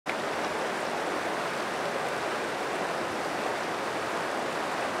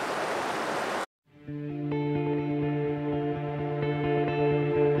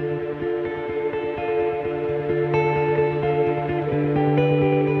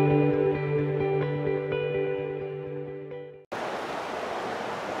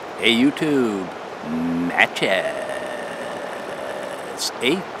Hey YouTube, matches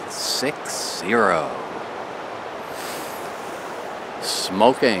 860.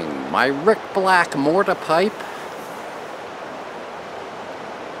 Smoking my Rick Black mortar pipe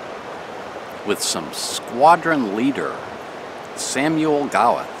with some squadron leader, Samuel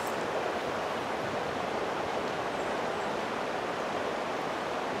Gawith.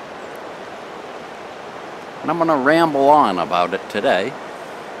 And I'm going to ramble on about it today.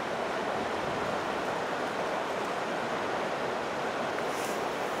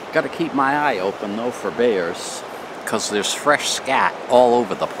 Got to keep my eye open though for bears, because there's fresh scat all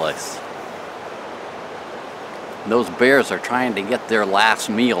over the place. Those bears are trying to get their last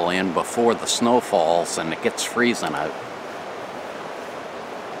meal in before the snow falls and it gets freezing out.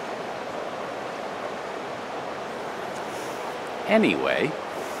 Anyway,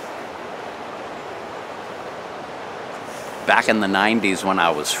 back in the 90s when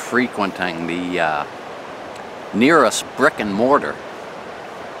I was frequenting the nearest brick and mortar,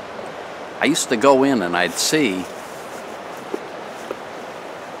 I used to go in and I'd see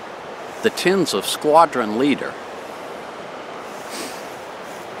the tins of Squadron Leader.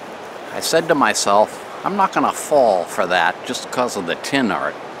 I said to myself, I'm not going to fall for that just because of the tin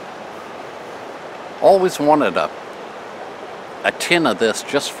art. Always wanted a tin of this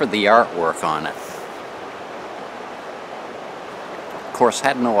just for the artwork on it. Of course,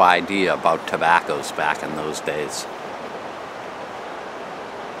 had no idea about tobaccos back in those days.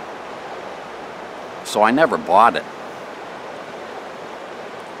 So I never bought it.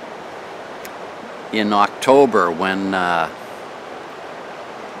 In October, when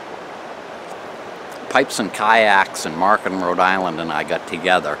Pipes and Kayaks in Markham, Rhode Island and I got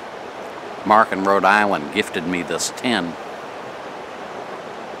together, Markham, Rhode Island gifted me this tin.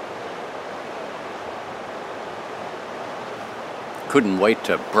 Couldn't wait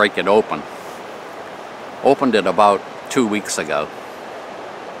to break it open. Opened it about 2 weeks ago.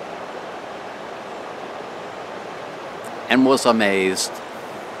 And was amazed.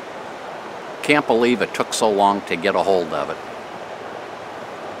 Can't believe it took so long to get a hold of it.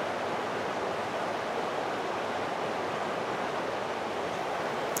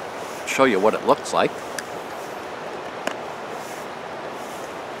 Show you what it looks like.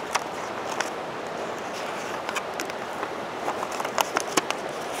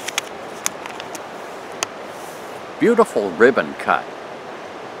 Beautiful ribbon cut.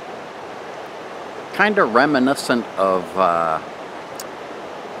 Kind of reminiscent of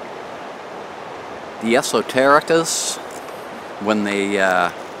the esotericas when they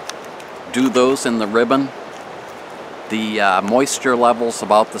do those in the ribbon. The moisture level's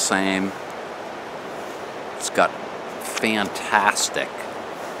about the same. It's got fantastic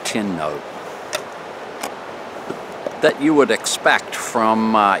tin note that you would expect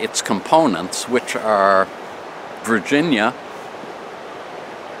from its components, which are Virginia,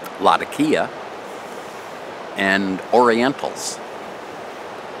 Latakia, and Orientals.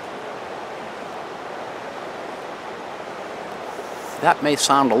 That may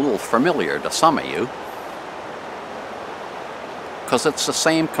sound a little familiar to some of you, because it's the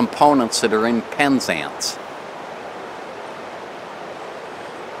same components that are in Penzance.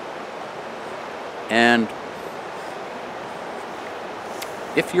 And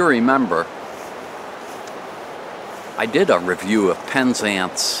if you remember, I did a review of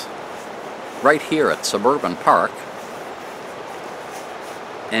Penzance right here at Suburban Park,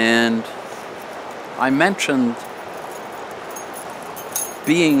 and I mentioned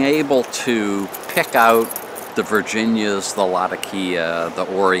being able to pick out the Virginias, the Latakia, the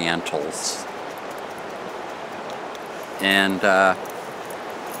Orientals, and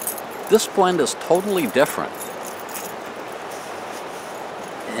this blend is totally different.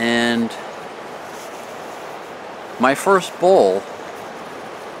 And my first bowl,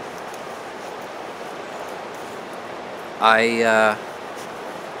 I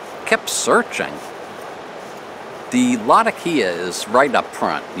kept searching. The Latakia is right up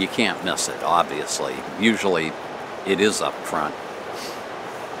front. You can't miss it, obviously. Usually it is up front.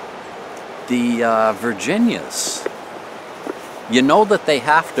 The Virginias, you know that they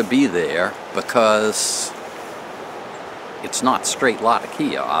have to be there because it's not straight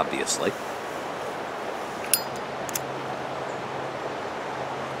Latakia, obviously.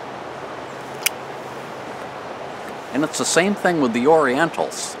 And it's the same thing with the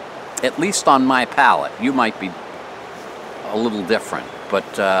Orientals, at least on my palate. You might be a little different, but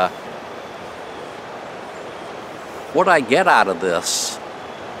what I get out of this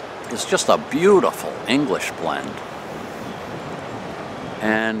is just a beautiful English blend.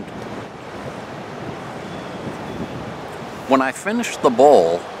 And when I finished the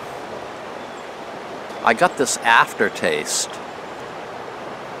bowl, I got this aftertaste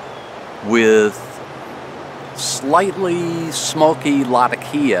with slightly smoky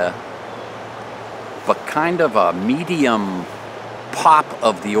Latakia, but kind of a medium pop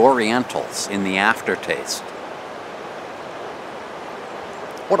of the Orientals in the aftertaste.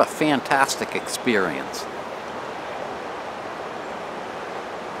 What a fantastic experience.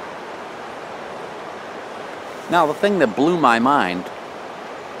 Now, the thing that blew my mind,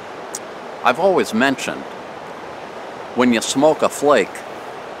 I've always mentioned, when you smoke a flake,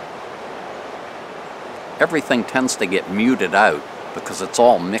 everything tends to get muted out because it's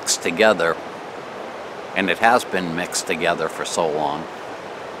all mixed together, and it has been mixed together for so long.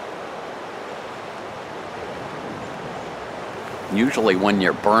 Usually when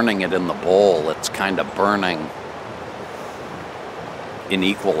you're burning it in the bowl, it's kind of burning in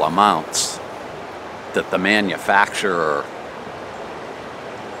equal amounts that the manufacturer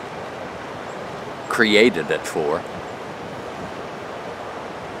created it for.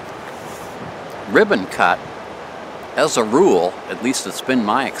 Ribbon cut, as a rule, at least it's been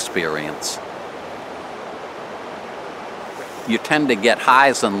my experience, you tend to get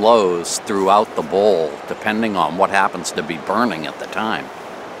highs and lows throughout the bowl depending on what happens to be burning at the time.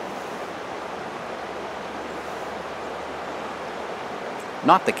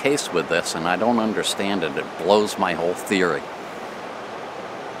 Not the case with this, and I don't understand it. It blows my whole theory.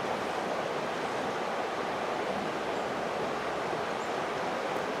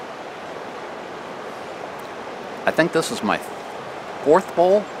 I think this is my fourth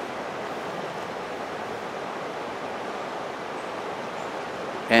bowl.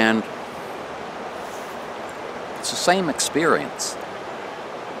 And it's the same experience.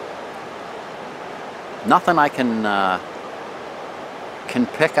 Nothing I can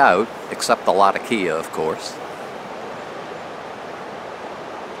pick out, except the Latakia, of course.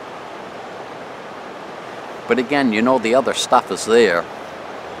 But again, you know the other stuff is there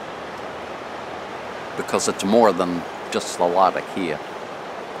because it's more than just the Latakia.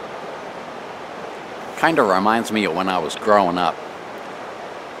 Kind of reminds me of when I was growing up.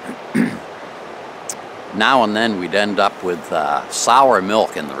 Now and then we'd end up with sour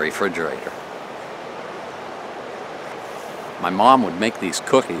milk in the refrigerator. My mom would make these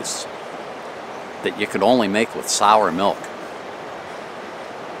cookies that you could only make with sour milk.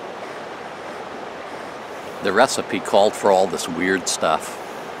 The recipe called for all this weird stuff.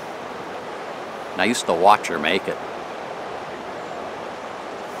 And I used to watch her make it.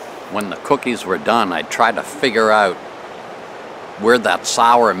 When the cookies were done, I'd try to figure out where that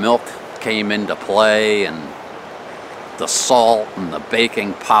sour milk came into play, and the salt and the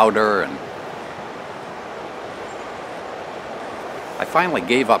baking powder, and I finally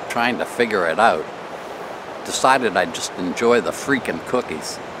gave up trying to figure it out. Decided I'd just enjoy the freaking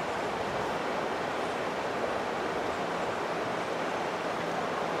cookies.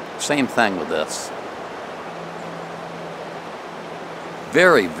 Same thing with this.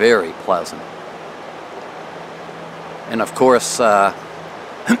 Very, very pleasant. And of course, on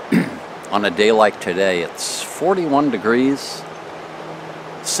a day like today, it's 41 degrees,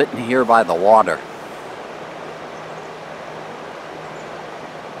 sitting here by the water.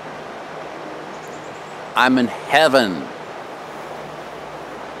 I'm in heaven.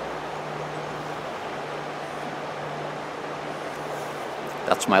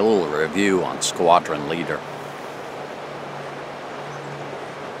 That's my little review on Squadron Leader.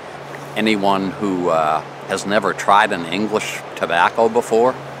 Anyone who has never tried an English tobacco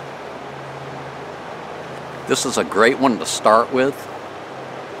before, this is a great one to start with,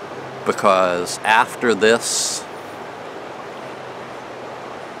 because after this,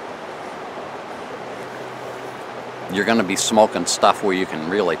 you're going to be smoking stuff where you can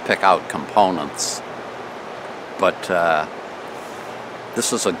really pick out components. But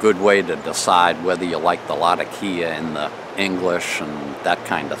this is a good way to decide whether you like the Latakia in the English and that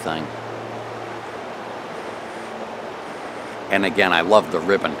kind of thing. And again, I love the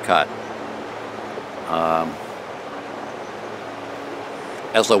ribbon cut.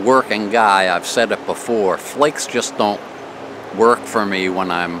 As a working guy, I've said it before, flakes just don't work for me when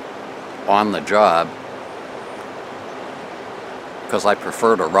I'm on the job, because I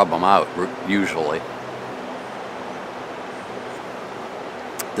prefer to rub them out, usually.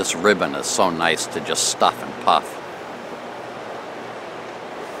 This ribbon is so nice to just stuff and puff.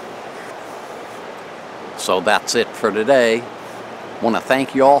 So that's it for today. Want to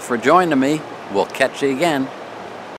thank you all for joining me. We'll catch you again.